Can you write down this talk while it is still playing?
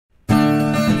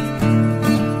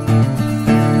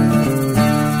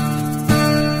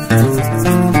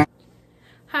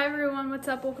what's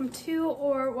up? Welcome to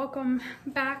or welcome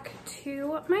back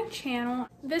to my channel.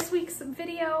 This week's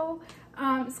video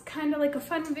is kind of like a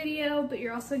fun video, but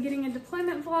you're also getting a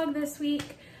deployment vlog this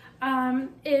week.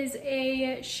 Is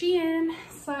a Shein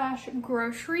 /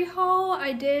 grocery haul.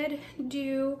 I did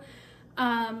do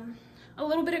a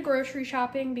little bit of grocery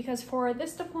shopping because for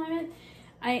this deployment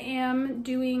I am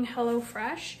doing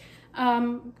HelloFresh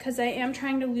because I am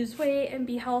trying to lose weight and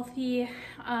be healthy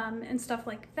and stuff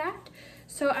like that.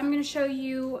 So I'm going to show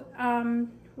you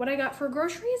what I got for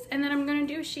groceries, and then I'm going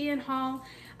to do a Shein haul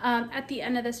at the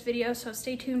end of this video, so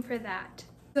stay tuned for that.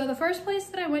 So the first place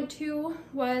that I went to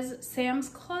was Sam's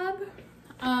Club.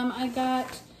 I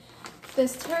got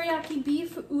this teriyaki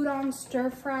beef udon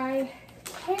stir fry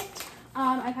kit.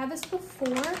 I've had this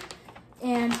before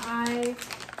and I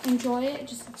enjoy it. It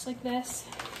just looks like this.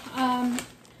 I'm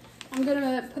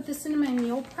gonna put this into my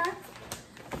meal prep.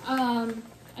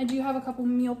 I do have a couple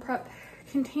meal prep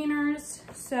containers,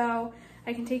 so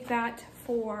I can take that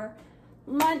for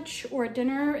lunch or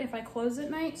dinner if I close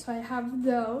at night, so I have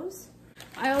those.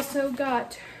 I also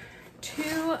got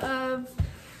 2 of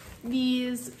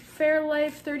these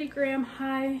Fairlife 30 gram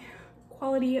high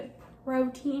quality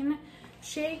protein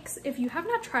shakes. If you have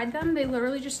not tried them, they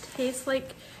literally just taste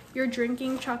like you're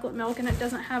drinking chocolate milk, and it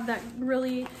doesn't have that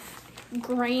really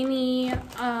grainy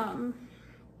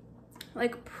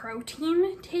like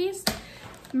protein taste.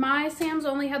 My Sam's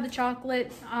only had the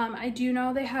chocolate. I do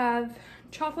know they have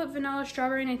chocolate, vanilla,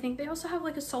 strawberry, and I think they also have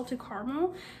like a salted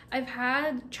caramel. I've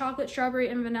had chocolate, strawberry,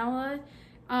 and vanilla.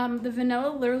 The vanilla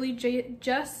literally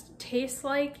just tastes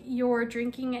like you're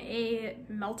drinking a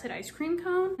melted ice cream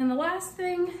cone. And the last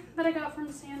thing that I got from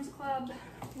Sam's Club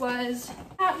was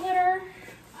cat litter.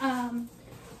 I'm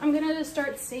gonna just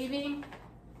start saving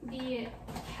the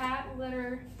cat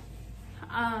litter.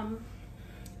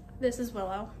 This is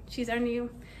Willow. She's our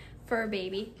new fur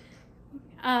baby.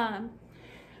 I'm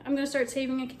gonna start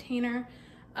saving a container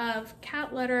of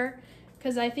cat litter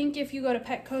because I think if you go to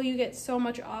Petco, you get so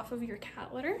much off of your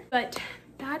cat litter. But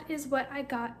that is what I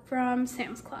got from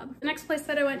Sam's Club. The next place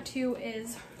that I went to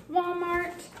is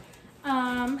Walmart.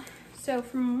 So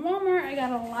from Walmart, I got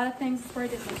a lot of things before I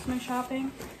did most of my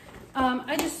shopping.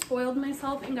 I just spoiled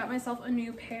myself and got myself a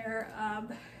new pair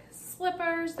of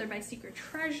slippers. They're by Secret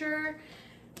Treasure.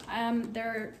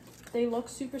 They look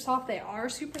super soft. They are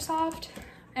super soft.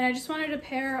 And I just wanted a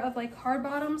pair of like hard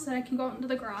bottoms that I can go out into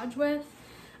the garage with,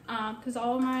 because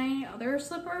all of my other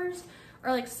slippers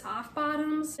are like soft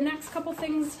bottoms. The next couple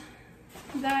things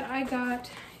that I got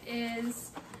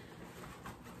is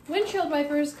windshield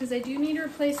wipers, because I do need to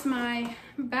replace my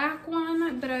back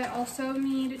one, but I also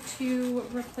need to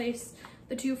replace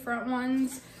the 2 front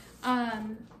ones.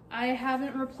 I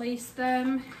haven't replaced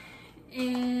them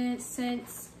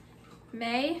since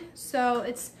May, so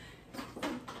it's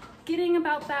getting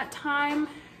about that time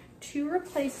to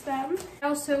replace them. I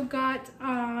also got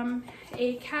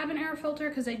a cabin air filter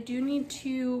because I do need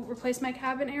to replace my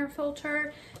cabin air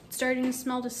filter. It's starting to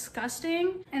smell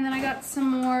disgusting. And then I got some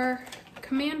more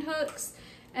command hooks,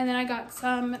 and then I got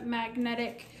some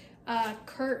magnetic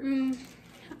curtain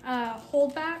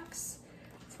holdbacks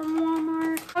from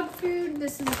Walmart. Dog food,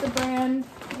 this is the brand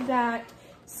that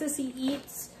Sissy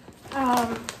eats.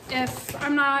 If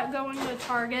I'm not going to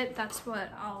Target, that's what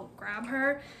I'll grab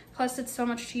her. Plus it's so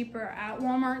much cheaper at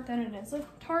Walmart than it is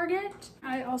at Target.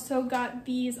 I also got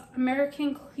these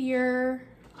American Clear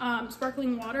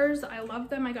sparkling waters. I love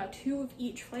them. I got 2 of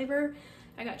each flavor.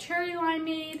 I got cherry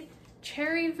limeade,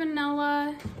 cherry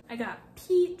vanilla, I got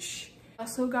peach,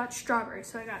 also got strawberry.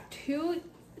 So I got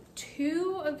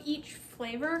two of each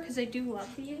flavor because I do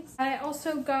love these. I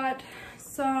also got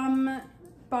some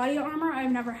body armor.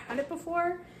 I've never had it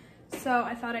before, so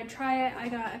I thought I'd try it. I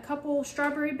got a couple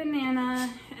strawberry banana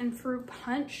and fruit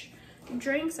punch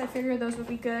drinks. I figured those would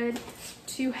be good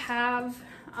to have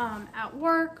at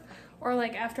work or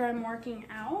like after I'm working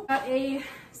out. Got a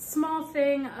small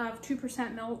thing of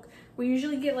 2% milk. We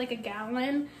usually get like a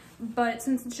gallon, but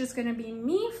since it's just gonna be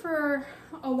me for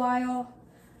a while,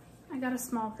 I got a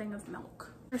small thing of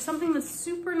milk. For something that's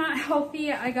super not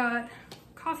healthy, I got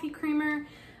coffee creamer.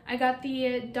 I got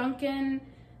the Dunkin'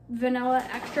 Vanilla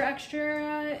Extra,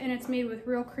 and it's made with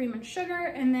real cream and sugar.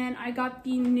 And then I got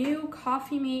the new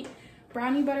Coffee Mate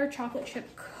Brownie Butter Chocolate Chip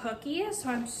Cookie. So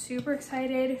I'm super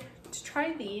excited to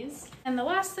try these. And the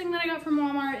last thing that I got from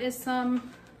Walmart is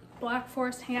some Black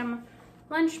Forest ham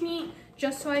lunch meat,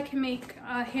 just so I can make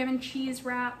ham and cheese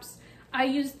wraps. I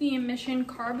use the Mission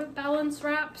Carb Balance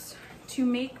wraps to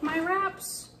make my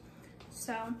wraps.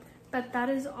 So, but that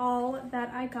is all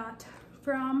that I got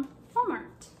from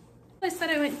Walmart. The place that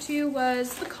I went to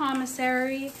was the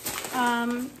commissary.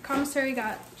 Commissary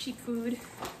got cheap food,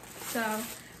 so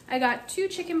I got 2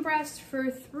 chicken breasts for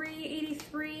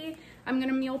 $3.83. I'm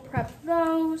gonna meal prep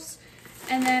those.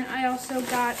 And then I also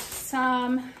got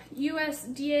some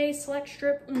USDA select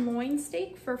strip loin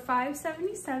steak for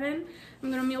 $5.77.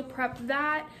 I'm gonna meal prep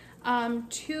that.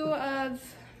 2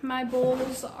 of my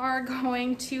bowls are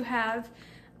going to have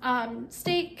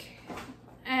steak,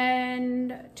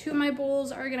 and 2 of my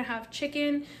bowls are gonna have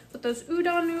chicken with those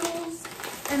udon noodles.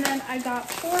 And then I got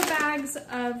 4 bags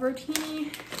of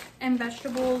rotini and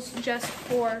vegetables just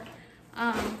for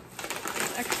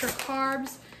extra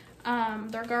carbs.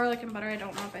 They're garlic and butter. I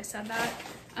don't know if I said that.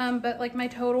 But like my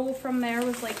total from there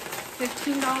was like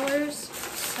 $15.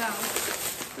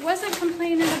 So wasn't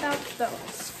complaining about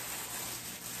those.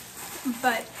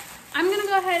 But I'm gonna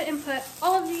go ahead and put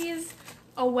all of these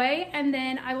away, and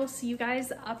then I will see you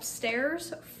guys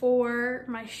upstairs for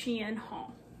my Shein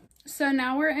haul. So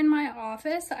now we're in my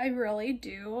office. I really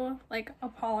do like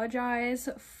apologize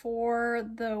for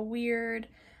the weird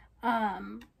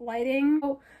lighting.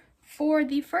 For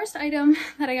the first item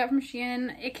that I got from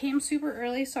Shein, it came super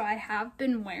early, so I have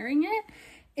been wearing it.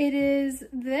 It is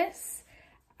this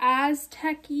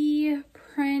Aztec-y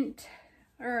print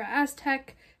or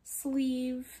Aztec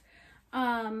sleeve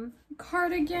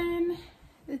cardigan.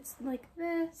 It's like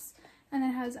this, and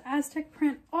it has Aztec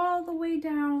print all the way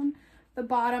down the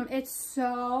bottom. It's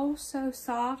so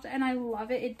soft, and I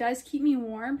love it. It does keep me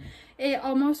warm. It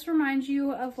almost reminds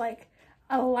you of like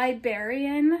a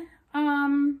librarian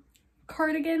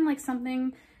cardigan, like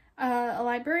something a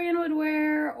librarian would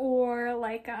wear, or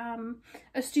like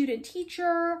a student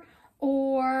teacher,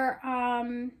 or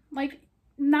like,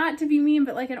 not to be mean,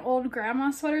 but like an old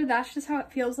grandma sweater. That's just how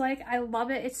it feels like. I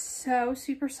love it. It's so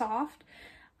super soft.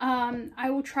 I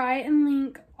will try and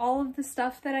link all of the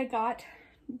stuff that I got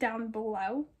down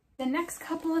below. The next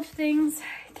couple of things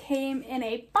came in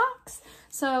a box,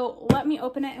 so let me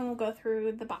open it and we'll go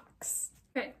through the box.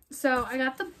 Okay, so I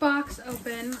got the box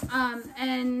open,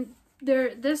 and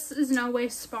this is no way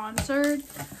sponsored.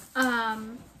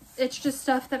 It's just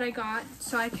stuff that I got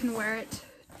so I can wear it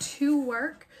to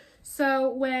work. So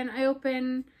when I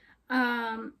open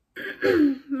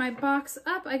my box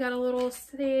up, I got a little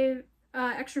save,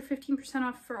 extra 15%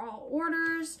 off for all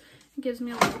orders. It gives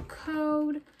me a little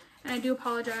code. And I do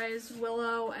apologize,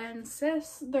 Willow and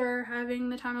Sis, they're having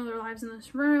the time of their lives in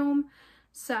this room.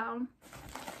 So,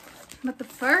 but the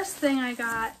first thing I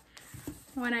got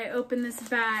when I opened this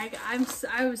bag,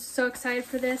 I was so excited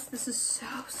for this. This is so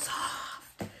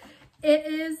soft. It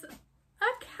is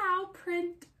a cow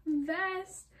print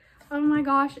vest. Oh my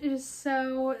gosh, it is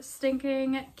so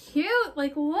stinking cute.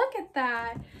 Like, look at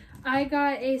that. I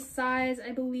got a size,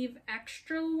 I believe,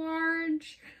 extra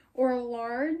large or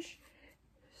large.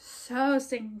 So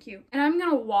stinking cute. And I'm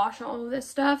gonna wash all of this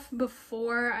stuff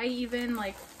before I even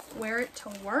like wear it to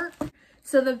work.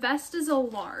 So the vest is a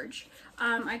large.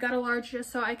 I got a large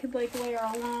just so I could like wear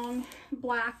a long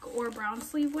black or brown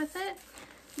sleeve with it.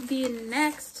 The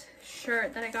next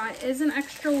shirt that I got is an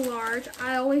extra large.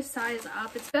 I always size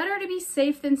up. It's better to be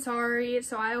safe than sorry,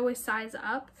 so I always size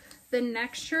up. The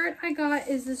next shirt I got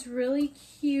is this really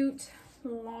cute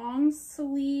long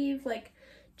sleeve, like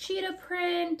cheetah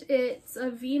print. It's a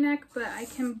v-neck, but I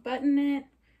can button it.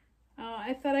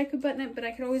 I thought I could button it, but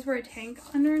I could always wear a tank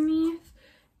underneath.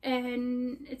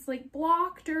 And it's like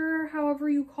blocked, or however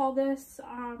you call this.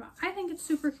 I think it's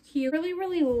super cute.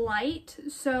 Really light,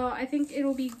 so I think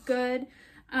it'll be good.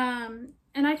 And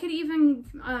I could even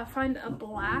find a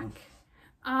black,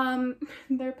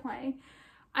 they're playing.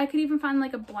 I could even find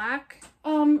like a black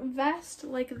vest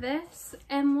like this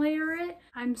and layer it.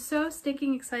 I'm so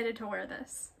stinking excited to wear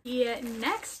this. The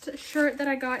next shirt that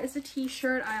I got is a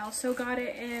t-shirt. I also got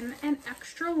it in an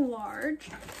extra large.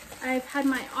 I've had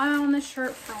my eye on this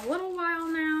shirt for a little while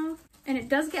now, and it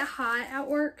does get hot at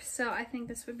work, so I think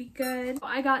this would be good.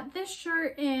 I got this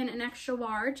shirt in an extra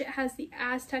large. It has the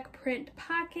Aztec print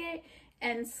pocket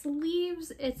and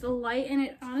sleeves. It's light, and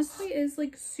it honestly is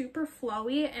like super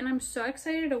flowy, and I'm so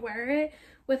excited to wear it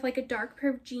with like a dark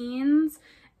pair of jeans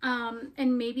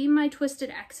and maybe my twisted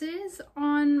X's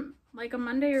on like a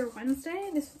Monday or Wednesday.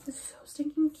 This is so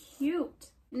stinking cute.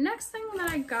 Next thing that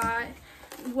I got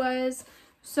was,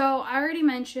 so I already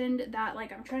mentioned that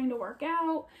like I'm trying to work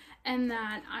out and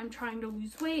that I'm trying to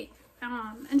lose weight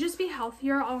and just be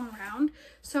healthier all around.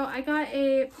 So I got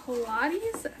a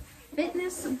Pilates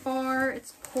fitness bar.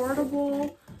 It's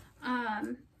portable.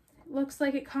 Looks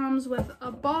like it comes with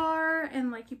a bar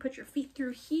and like you put your feet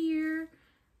through here.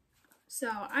 So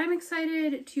I'm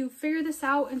excited to figure this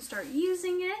out and start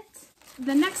using it.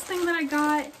 The next thing that I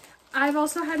got, I've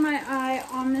also had my eye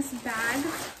on this bag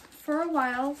for a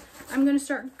while. I'm gonna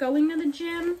start going to the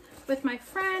gym with my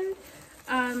friend.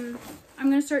 I'm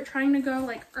gonna start trying to go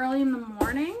like early in the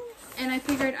morning, and I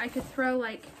figured I could throw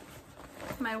like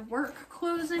my work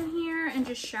clothes in here and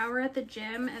just shower at the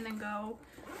gym and then go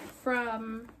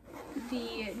from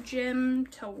the gym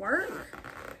to work.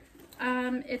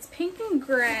 It's pink and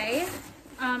gray.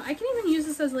 I can even use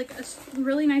this as like a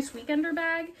really nice weekender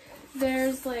bag.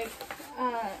 There's like,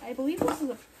 I believe this is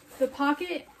the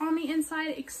pocket on the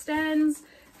inside extends.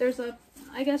 There's a,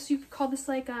 I guess you could call this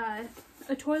like a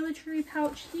toiletry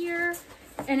pouch here.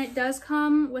 And it does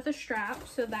come with a strap,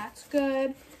 so that's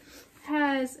good.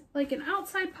 Has like an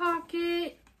outside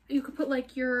pocket. You could put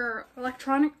like your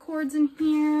electronic cords in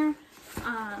here.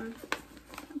 A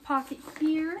pocket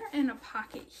here and a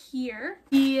pocket here.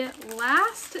 The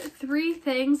last three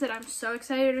things that I'm so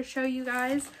excited to show you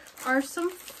guys are some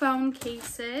phone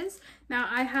cases. Now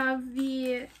I have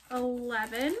the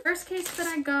 11. First case that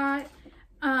I got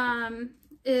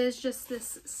is just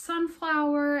this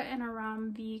sunflower, and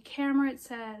around the camera it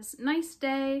says nice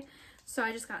day. So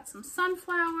I just got some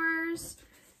sunflowers.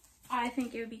 I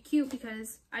think it would be cute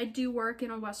because I do work in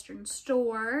a Western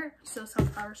store, so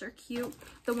sunflowers are cute.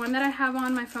 The one that I have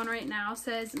on my phone right now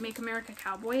says Make America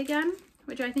Cowboy Again,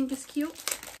 which I think is cute.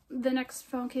 The next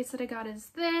phone case that I got is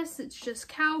this. It's just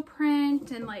cow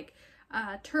print and like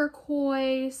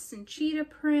turquoise and cheetah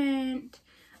print,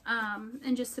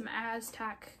 and just some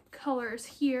Aztec colors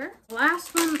here. The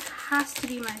last one has to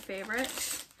be my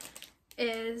favorite,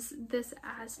 is this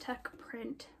Aztec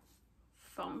print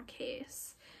phone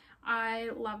case. I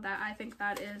love that. I think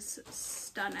that is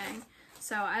stunning.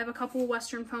 So I have a couple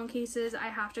Western phone cases. I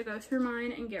have to go through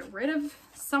mine and get rid of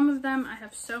some of them. I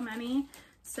have so many.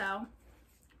 So,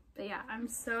 but yeah, I'm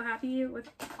so happy with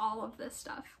all of this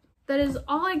stuff. That is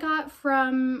all I got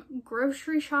from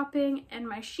grocery shopping and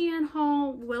my Shein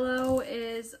haul. Willow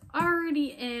is already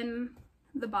in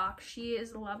the box. She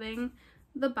is loving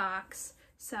the box.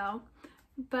 So,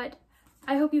 but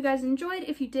I hope you guys enjoyed.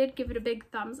 If you did, give it a big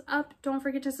thumbs up. Don't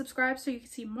forget to subscribe so you can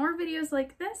see more videos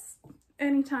like this.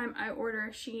 Anytime I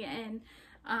order Shein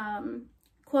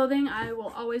clothing, I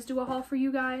will always do a haul for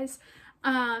you guys.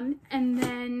 And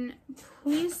then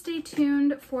please stay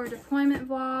tuned for deployment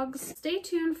vlogs. Stay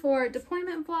tuned for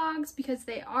deployment vlogs because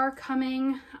they are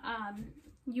coming.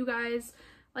 You guys,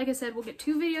 like I said, we'll get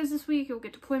 2 videos this week. You'll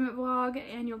get deployment vlog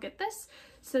and you'll get this.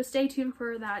 So stay tuned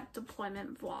for that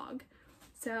deployment vlog.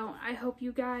 So I hope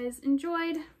you guys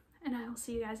enjoyed, and I will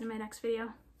see you guys in my next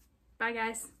video. Bye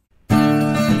guys.